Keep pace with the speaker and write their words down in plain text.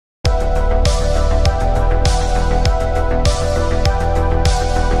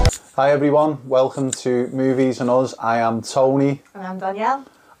Hi everyone, welcome to Movies and Us. I am Tony. And I'm Danielle.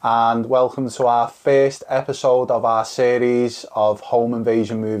 And welcome to our first episode of our series of home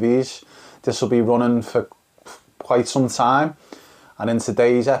invasion movies. This will be running for quite some time. And in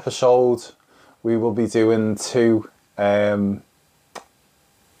today's episode, we will be doing two Home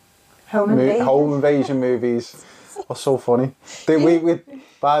invasion movies. What's so funny?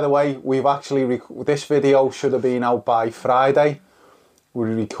 By the way, we've actually, this video should have been out by Friday. We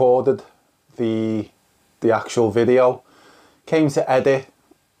recorded the actual video, came to edit,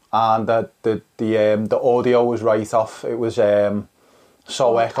 and the audio was right off. It was so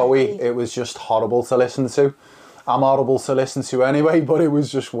echoey. It was just horrible to listen to. I'm horrible to listen to anyway, but it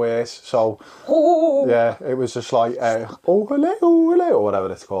was just worse. So yeah, it was just like oh hello, or whatever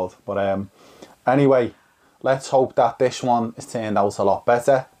it's called. But anyway, let's hope that this one has turned out a lot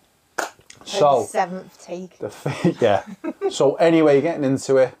better. So, seventh take. Yeah. So anyway, getting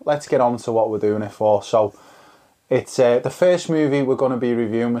into it, let's get on to what we're doing it for. So it's the first movie we're going to be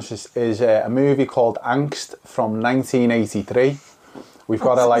reviewing is a movie called Angst from 1983. We've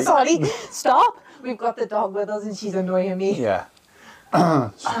got a like. Sorry, stop. We've got the dog with us and she's annoying me. Yeah.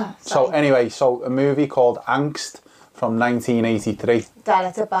 So anyway, so a movie called Angst from 1983.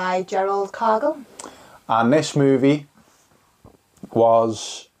 Directed by Gerald Cargill. And this movie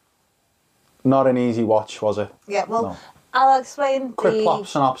was not an easy watch, was it? Yeah, well, No. I'll explain Quick plot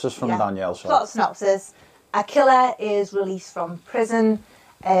synopsis from Danielle. Plot synopsis. A killer is released from prison.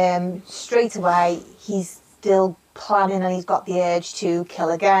 Straight away, he's still planning and he's got the urge to kill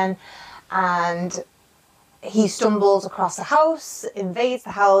again. And he stumbles across a house, invades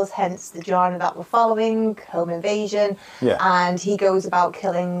the house, hence the genre that we're following, home invasion. Yeah. And he goes about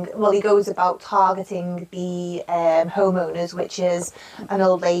targeting the homeowners, which is an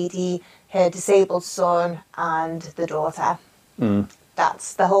old lady, her disabled son, and the daughter.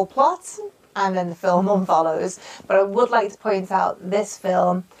 That's the whole plot, and then the film follows. But I would like to point out this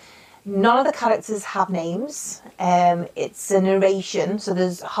film, none of the characters have names. It's a narration, so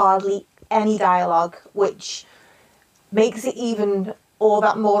there's hardly any dialogue, which makes it even all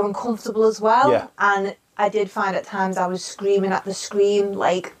that more uncomfortable as well. Yeah. And I did find at times I was screaming at the screen,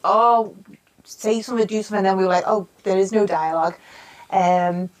 like, oh, say something, do something, and then we were like, oh, there is no dialogue.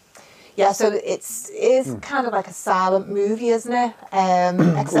 Yeah, so it is kind of like a silent movie, isn't it?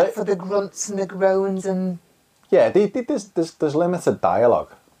 Except for the grunts and the groans and... Yeah, there's limited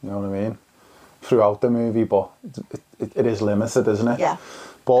dialogue, you know what I mean, throughout the movie, but it is limited, isn't it? Yeah,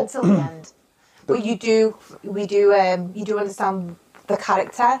 but until the end. But you do understand the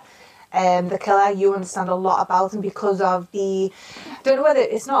character, the killer. You understand a lot about him because of I don't know whether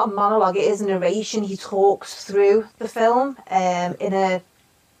it's not a monologue, it is a narration. He talks through the film in a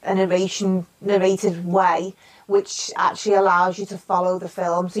narrated way, which actually allows you to follow the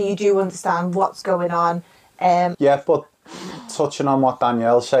film, so you do understand what's going on. Yeah, but touching on what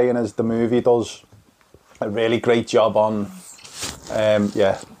Danielle's saying is the movie does a really great job on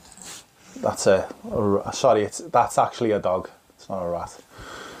that's that's actually a dog, it's not a rat.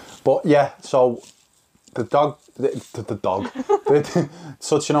 But yeah, so the dog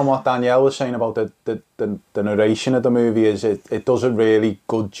touching on what Danielle was saying about the narration of the movie is it does a really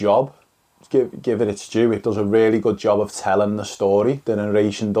good job. Give it its due. It does a really good job of telling the story. The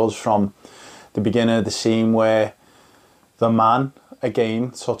narration does, from the beginning of the scene where the man,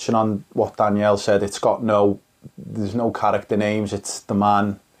 again touching on what Danielle said, there's no character names. It's the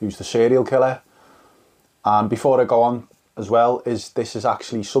man who's the serial killer. And before I go on as well, this is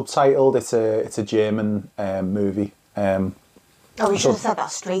actually subtitled. It's a German movie. We should have said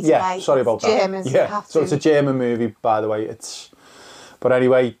that straight away. Yeah, sorry about that. Germans, yeah, so it's a German movie, by the way. But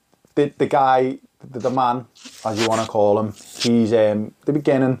anyway, the guy, the man, as you want to call him, he's the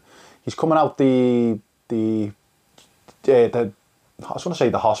beginning. He's coming out I was going to say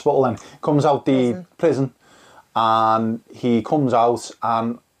the hospital, and comes out the prison, and he comes out,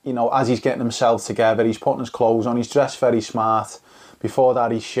 and you know, as he's getting himself together, he's putting his clothes on, he's dressed very smart. Before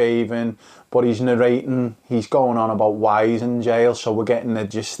that, he's shaving, but he's narrating, he's going on about why he's in jail, so we're getting the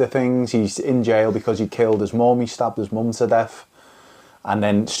gist of things. He's in jail because he killed his mum, he stabbed his mum to death. And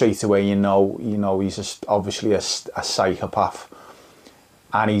then straight away, you know, he's obviously a psychopath.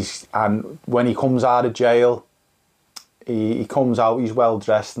 And when he comes out of jail, he comes out, he's well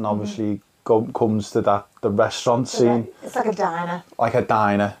dressed, and obviously comes to the restaurant scene. It's like a diner. Like a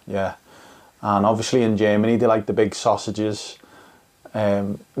diner, yeah. And obviously in Germany they like the big sausages.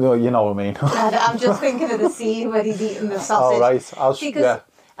 You know what I mean. I'm just thinking of the scene where he's eating the sausage. Oh right, I was thinking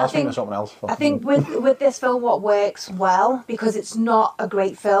of something else. I think with this film, what works well, because it's not a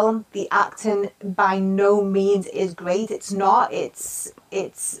great film, the acting by no means is great. It's not. It's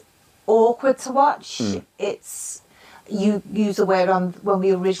awkward to watch. It's, you use the word on when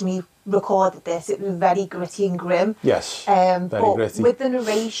we originally recorded this, it was very gritty and grim. Yes, very but gritty. With the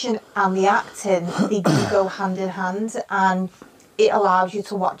narration and the acting, they do go hand in hand, and it allows you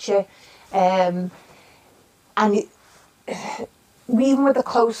to watch it. And even with the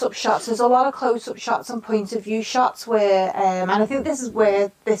close-up shots, there's a lot of close-up shots and point-of-view shots where, and I think this is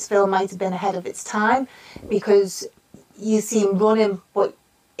where this film might have been ahead of its time, because you see him running, but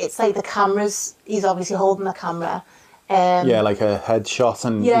it's like the cameras, he's obviously holding the camera. Yeah, like a headshot,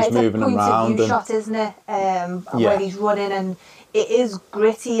 and he's moving around. Yeah, it's a point-of-view shot, isn't it? Where he's running, and it is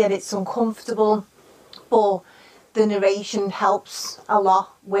gritty and it's uncomfortable, but the narration helps a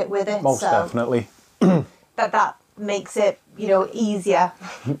lot with it. Most definitely. that makes it, you know, easier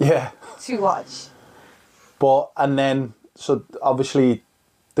to watch. But, and then, so obviously,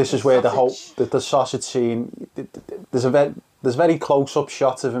 this is where the sausage scene, there's very close-up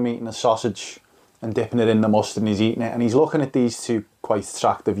shots of him eating a sausage and dipping it in the mustard, and he's eating it, and he's looking at these two quite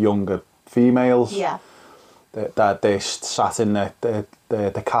attractive younger females. Yeah. That they sat in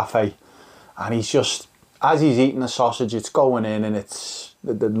the cafe, and he's just, as he's eating the sausage, it's going in, and it's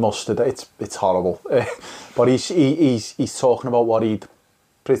the mustard. It's horrible. But he's talking about what he'd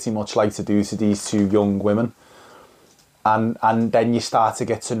pretty much like to do to these two young women, and then you start to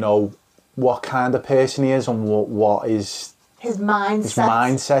get to know what kind of person he is and what his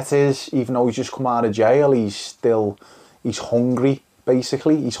mindset is. Even though he's just come out of jail, he's hungry.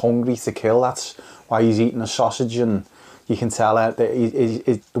 Basically, he's hungry to kill. That's why he's eating a sausage, and you can tell that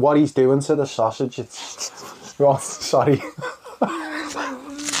what he's doing to the sausage. It's oh, sorry.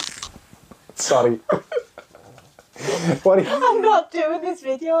 Sorry. I'm not doing this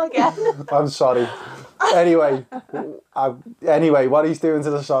video again. I'm sorry. Anyway, what he's doing to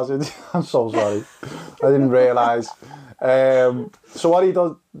the sausage, I'm so sorry. I didn't realise. So what he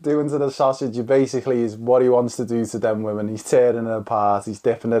does doing to the sausage basically is what he wants to do to them women. He's tearing it apart. He's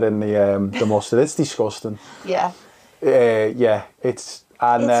dipping it in the mustard. It's disgusting. Yeah. Yeah. It's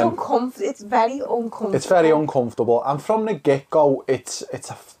uncomfortable. It's very uncomfortable. It's very uncomfortable. And from the get-go, it's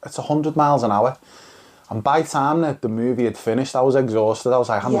 100 miles an hour. And by the time the movie had finished, I was exhausted. I was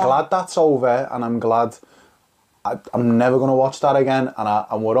like, I'm glad that's over, and I'm glad I'm never going to watch that again.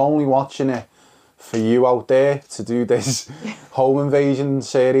 And we're only watching it for you out there to do this home invasion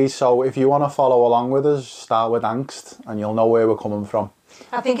series. So if you want to follow along with us, start with Angst, and you'll know where we're coming from.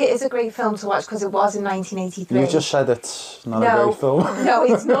 I think it is a great film to watch because it was in 1983. You just said it's not a great film. No,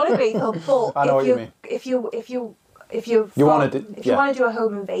 it's not a great film. But I know what you mean. If you want to do a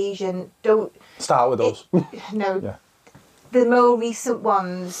home invasion, don't start with those. No. Yeah. The more recent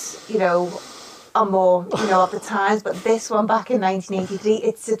ones, you know, are more, you know, of the times. But this one back in 1983,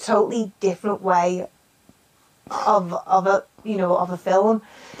 it's a totally different way of a film.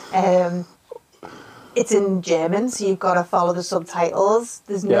 It's in German, so you've got to follow the subtitles.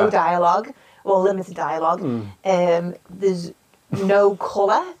 There's no dialogue, or limited dialogue. There's no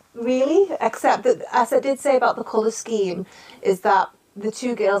colour, really, except that, as I did say about the colour scheme, is that the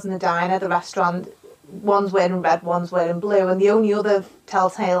two girls in the diner, the restaurant, one's wearing red, one's wearing blue, and the only other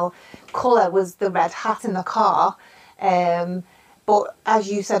telltale colour was the red hat in the car. But as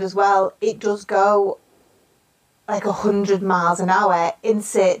you said as well, it does go like 100 miles an hour in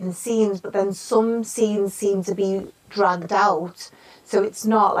certain scenes, but then some scenes seem to be dragged out, so it's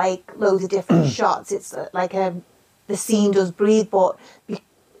not like loads of different shots. It's like the scene does breathe, but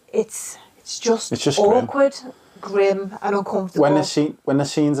it's just awkward, grim and uncomfortable. When the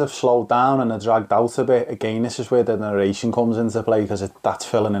scenes have slowed down and are dragged out a bit, again, this is where the narration comes into play, because that's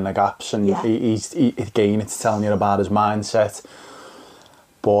filling in the gaps, and it's telling you about his mindset.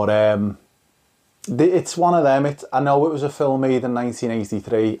 But it's one of them. I know it was a film made in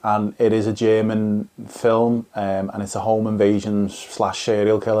 1983, and it is a German film, and it's a home invasion /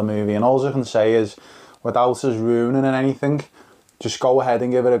 serial killer movie. And all I can say is, without us ruining anything, just go ahead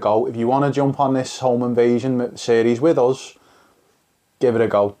and give it a go. If you want to jump on this home invasion series with us, give it a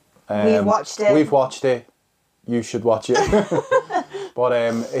go. We've watched it. You should watch it. But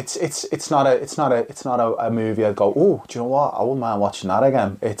it's not a movie I'd go, oh, do you know what? I wouldn't mind watching that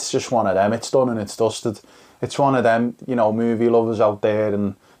again. It's just one of them. It's done and it's dusted. It's one of them, you know, movie lovers out there,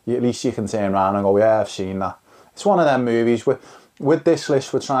 and at least you can turn around and go, yeah, I've seen that. It's one of them movies. With this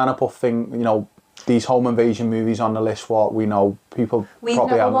list, we're trying to put these home invasion movies on the list, what we know people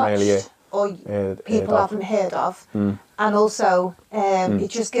probably haven't really or people haven't heard of. And also it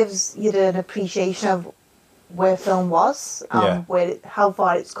just gives you an appreciation of where film was, how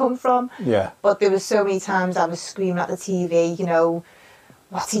far it's come from. But there were so many times I was screaming at the TV, you know,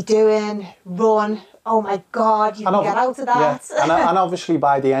 what's he doing? Run, oh my God, you can get out of that. Yeah. And obviously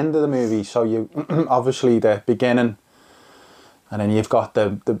by the end of the movie, so you obviously the beginning, and then you've got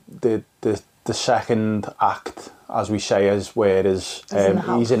the second act, as we say, is where he's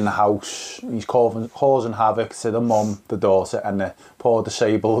in the house, he's causing havoc to the mum, the daughter, and the poor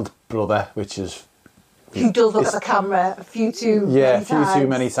disabled brother, which is... Who does look at the camera a few too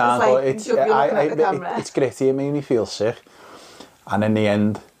many times. But it's gritty, it made me feel sick. And in the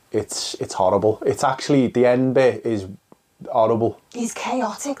end, it's horrible. It's actually, the end bit is horrible. He's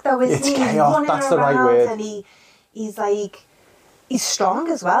chaotic though, isn't he? It's chaotic, that's the right word. And he's strong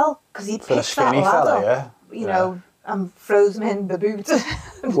as well, because he picks that lad fella, up, you know, and throws him in the boot,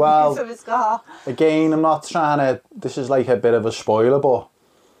 well, of his car. Again, I'm not trying to, this is like a bit of a spoiler, but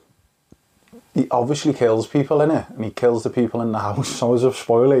he obviously kills people in it, and he kills the people in the house, so it's a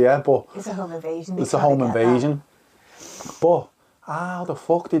spoiler, yeah, but... It's a home invasion. It's a home invasion. But how the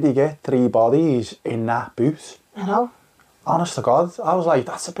fuck did he get 3 bodies in that boot? I know. Honest to God, I was like,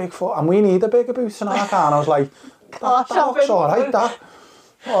 that's a big fuck, and we need a bigger boot in our car, and I was like, that looks alright, that.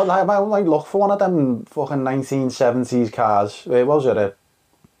 Well, I might look for one of them fucking 1970s cars. It was a...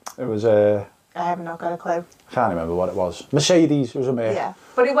 I have not got a clue. I can't remember what it was. Mercedes, it was a Merc. Yeah,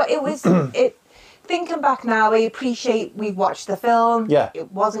 but it was... Thinking back now, I appreciate we watched the film. Yeah.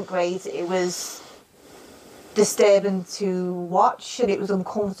 It wasn't great. It was disturbing to watch, and it was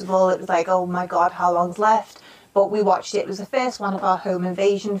uncomfortable. It was like, oh my God, how long's left? But we watched it. It was the first one of our home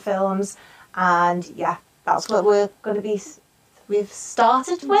invasion films, and yeah, that's what we're going to be... We've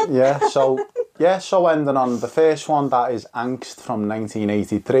started with. So ending on the first one, that is Angst from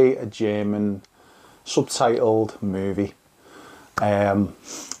 1983, a German subtitled movie.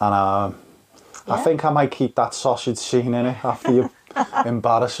 I think I might keep that sausage scene in it after you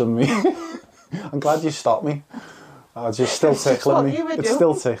embarrassing me. I'm glad you stopped me. It's just still tickling me. It's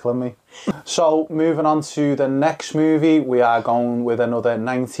still tickling me. So moving on to the next movie, we are going with another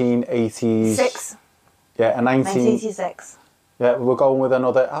 1980s. 6. Yeah, a 1986. Yeah, we're going with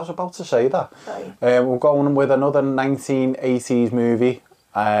another... I was about to say that. Sorry. We're going with another 1980s movie.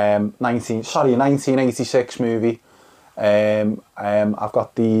 1986 movie. I've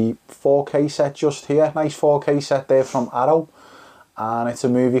got the 4K set just here. Nice 4K set there from Arrow. And it's a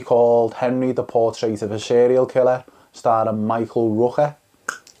movie called Henry, the Portrait of a Serial Killer, starring Michael Rooker.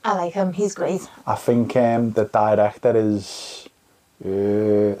 I like him. He's great. I think the director is...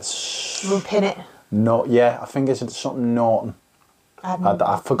 Pinit. No, yeah, I think it's something Norton. I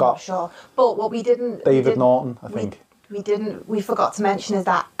forgot. I'm not sure. But what we didn't... David Norton, I think. We forgot to mention is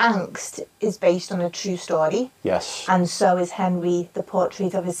that Angst is based on a true story. Yes. And so is Henry, the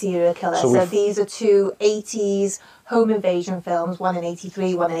Portrait of a Serial Killer. So these are 2 80s home invasion films, one in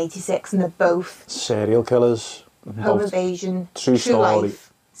 83, one in 86, and they're both... Serial killers. Home invasion, true story.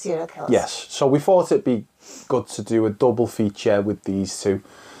 Life, serial killers. Yes. So we thought it'd be good to do a double feature with these 2.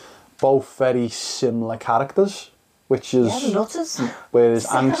 Both very similar characters, which is... Yeah, nutters. Whereas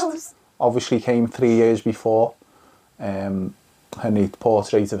Angst obviously came 3 years before Henry, the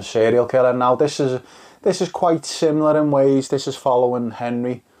Portrait of a Serial Killer. Now this is quite similar in ways. This is following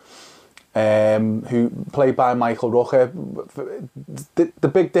Henry, who played by Michael Rooker. The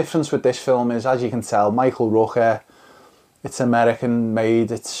big difference with this film is, as you can tell, Michael Rooker, it's American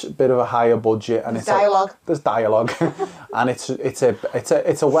made, it's a bit of a higher budget, and there's dialogue and it's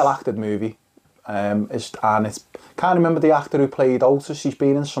a well acted movie. Can't remember the actor who played Otis. He's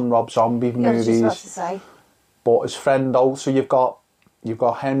been in some Rob Zombie movies. I was just about to say. But his friend Otis, you've got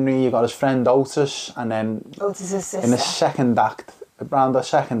Henry, you've got his friend Otis, and then Otis's sister. In the second act, around the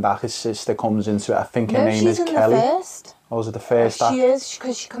second act, his sister comes into it. I think her name is Kelly. The first. Or was it the first act? She is,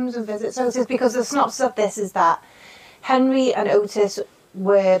 because she comes and visits Otis. Because the synopsis of this is that Henry and Otis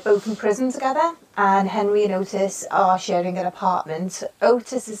were both in prison together, and Henry and Otis are sharing an apartment.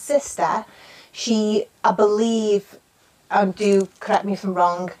 Otis's sister, she, I believe, and do correct me if I'm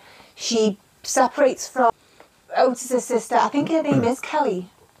wrong, she separates from Otis's sister. I think her name is Kelly.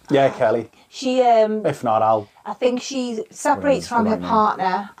 Yeah, Kelly. She if not, I think she separates from her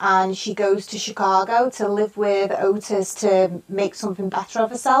partner, and she goes to Chicago to live with Otis to make something better of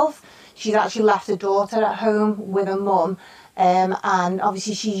herself. She's actually left her daughter at home with her mum, and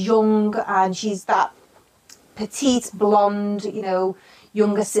obviously she's young, and she's that petite blonde,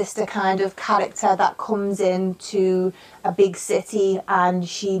 younger sister kind of character that comes into a big city, and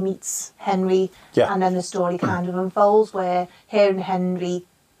she meets Henry, and then the story kind of unfolds where her and Henry,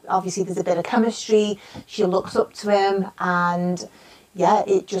 obviously there's a bit of chemistry, she looks up to him, and yeah,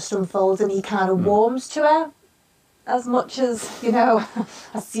 it just unfolds, and he kind of warms to her as much as,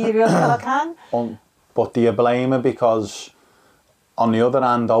 a serial killer can. But do you blame her? Because on the other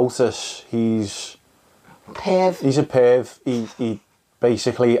hand, Otis, he's Perv. He's a perv. He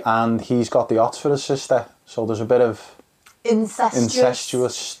basically, and he's got the hots for his sister. So there's a bit of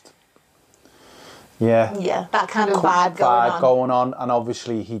incestuous. Yeah. Yeah, that kind of vibe going on, and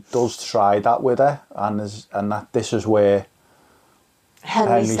obviously he does try that with her, and this is where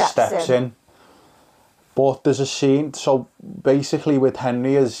Henry steps in. But there's a scene, so basically with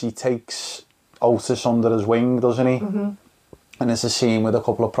Henry, as he takes Otis under his wing, doesn't he? Mm-hmm. And there's a scene with a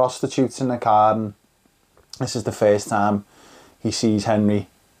couple of prostitutes in the car, and this is the first time he sees Henry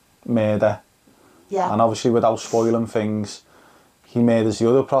murder. Yeah. And obviously, without spoiling things, he murders the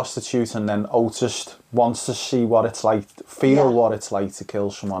other prostitute, and then Otis wants to see what it's like, what it's like to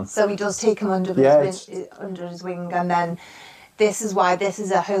kill someone. So he does take him under his wing, and then this is why this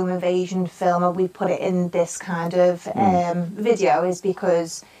is a home invasion film, and we put it in this kind of video, is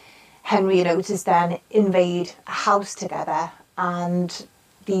because Henry and Otis then invade a house together, and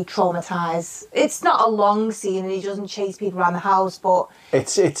be traumatized. It's not a long scene, and he doesn't chase people around the house, but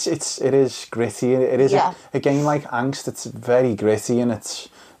it is gritty. It is a game like Angst. It's very gritty, and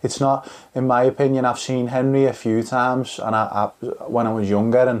it's not, in my opinion. I've seen Henry a few times, and I when I was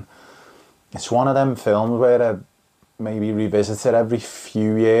younger, and it's one of them films where I maybe revisit it every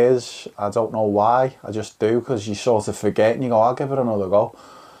few years. I don't know why. I just do, because you sort of forget and you go, I'll give it another go.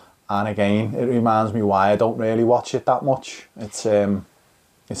 And again, it reminds me why I don't really watch it that much. It's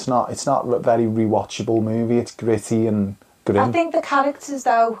not a very rewatchable movie. It's gritty and grim. I think the characters,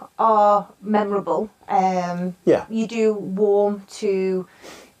 though, are memorable. You do warm to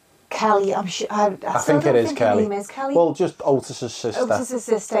Kelly. I'm sure. I think it is Kelly. Her name is Kelly. Well, just Otis's sister. Otis's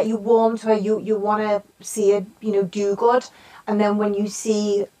sister. You warm to her. You want to see her, do good. And then when you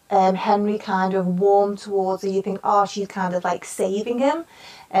see Henry kind of warm towards her, you think, oh, she's kind of like saving him.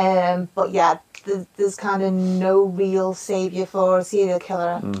 But yeah, there's kind of no real saviour for a serial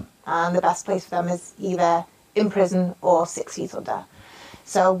killer, and the best place for them is either in prison or 6 feet under.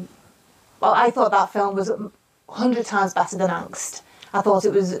 So, well, I thought that film was 100 times better than Angst. I thought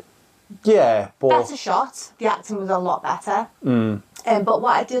it was better shot. The acting was a lot better. But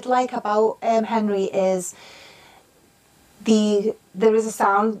what I did like about Henry is there is a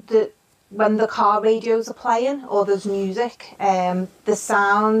sound that when the car radios are playing or there's music, the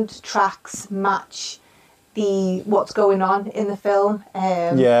sound tracks match what's going on in the film.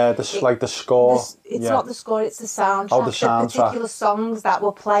 Like the score. It's not the score, it's the soundtrack. Oh, the soundtrack. The particular songs that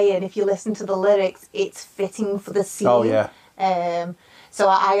were playing, if you listen to the lyrics, it's fitting for the scene. Oh, yeah. So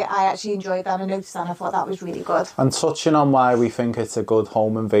I actually enjoyed that. I noticed that, and I thought that was really good. And touching on why we think it's a good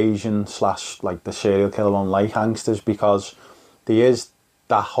home invasion / like the serial killer one like Angst is because there is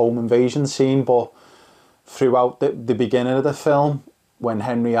that home invasion scene, but throughout the beginning of the film, when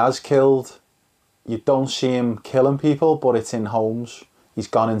Henry has killed, you don't see him killing people, but it's in homes. He's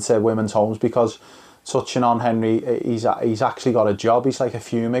gone into women's homes because, touching on Henry, he's actually got a job. He's like a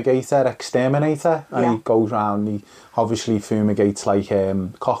fumigator, exterminator, and he goes around, he obviously fumigates like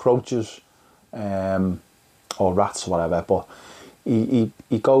cockroaches or rats or whatever, but he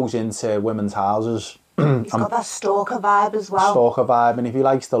goes into women's houses. He's got that stalker vibe as well. Stalker vibe, and if he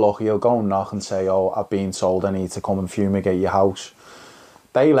likes the look, he'll go and knock and say, oh, I've been told I need to come and fumigate your house.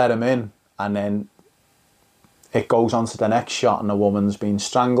 They let him in, and then it goes on to the next shot, and the woman's been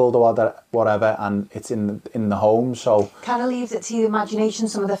strangled or whatever, and it's in the home, so... Kind of leaves it to your imagination,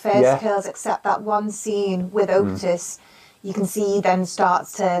 some of the first kills, except that one scene with Otis, you can see he then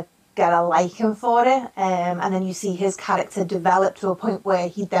starts to get a liking for it, and then you see his character develop to a point where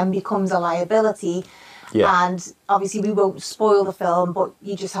he then becomes a liability. And obviously we won't spoil the film, but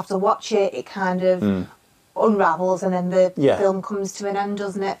you just have to watch it. It kind of unravels, and then the film comes to an end,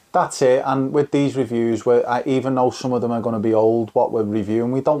 doesn't it? That's it. And with these reviews, even though some of them are going to be old, what we're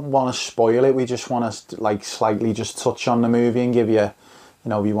reviewing, we don't want to spoil it. We just want to like slightly just touch on the movie and give you,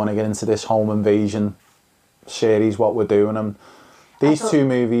 if you want to get into this home invasion series, what we're doing. And these two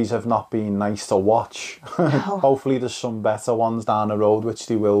movies have not been nice to watch. No. Hopefully there's some better ones down the road, which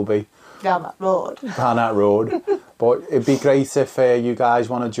they will be. Down that road. But it'd be great if you guys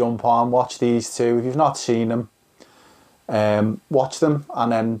want to jump on, watch these two. If you've not seen them, watch them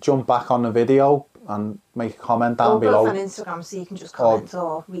and then jump back on the video and make a comment down below. Or on Instagram so you can just comment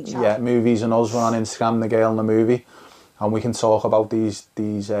or reach out. Yeah, Movies and Us, we're on Instagram, The Girl and the Movie, and we can talk about these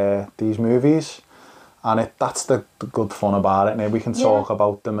movies. And that's the good fun about it. And we can talk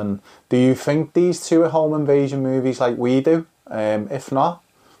about them. And do you think these two are home invasion movies like we do? If not,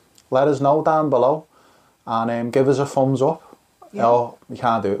 let us know down below and give us a thumbs up. Yeah. Oh, you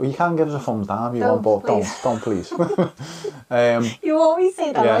can't do it. Well, you can give us a thumbs down if you want, but don't please. You always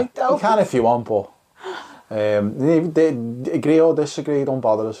say that, like, don't. You can if you want, but agree or disagree, don't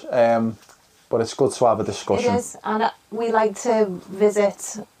bother us. but it's good to have a It discussion. is, and we like to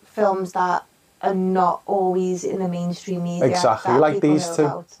visit films that are not always in the mainstream media. Exactly, that like people these know two.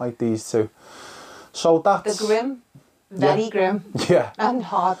 about. Like these two. So that's... The grim, very grim, Yeah. and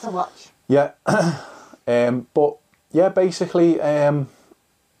hard to watch. Yeah. But yeah, basically,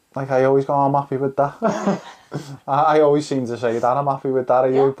 like I always go, I'm happy with that. I always seem to say that I'm happy with that.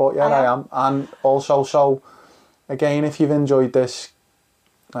 Are you? But yeah, I am. And also, so again, if you've enjoyed this,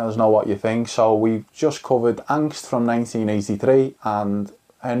 let us know what you think. So we just covered Angst from 1983 and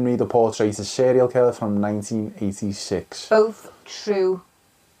Henry the Portrait Serial Killer from 1986. Both true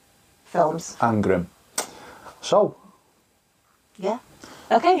films. And grim. So Yeah.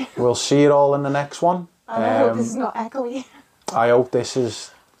 Okay. we'll see you all in the next one. And I hope this is not echoey. I hope this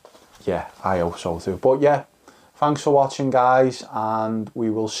is... Yeah, I hope so too. But yeah, thanks for watching, guys, and we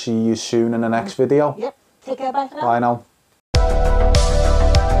will see you soon in the next video. Yep. Take care. Bye for now. Bye now.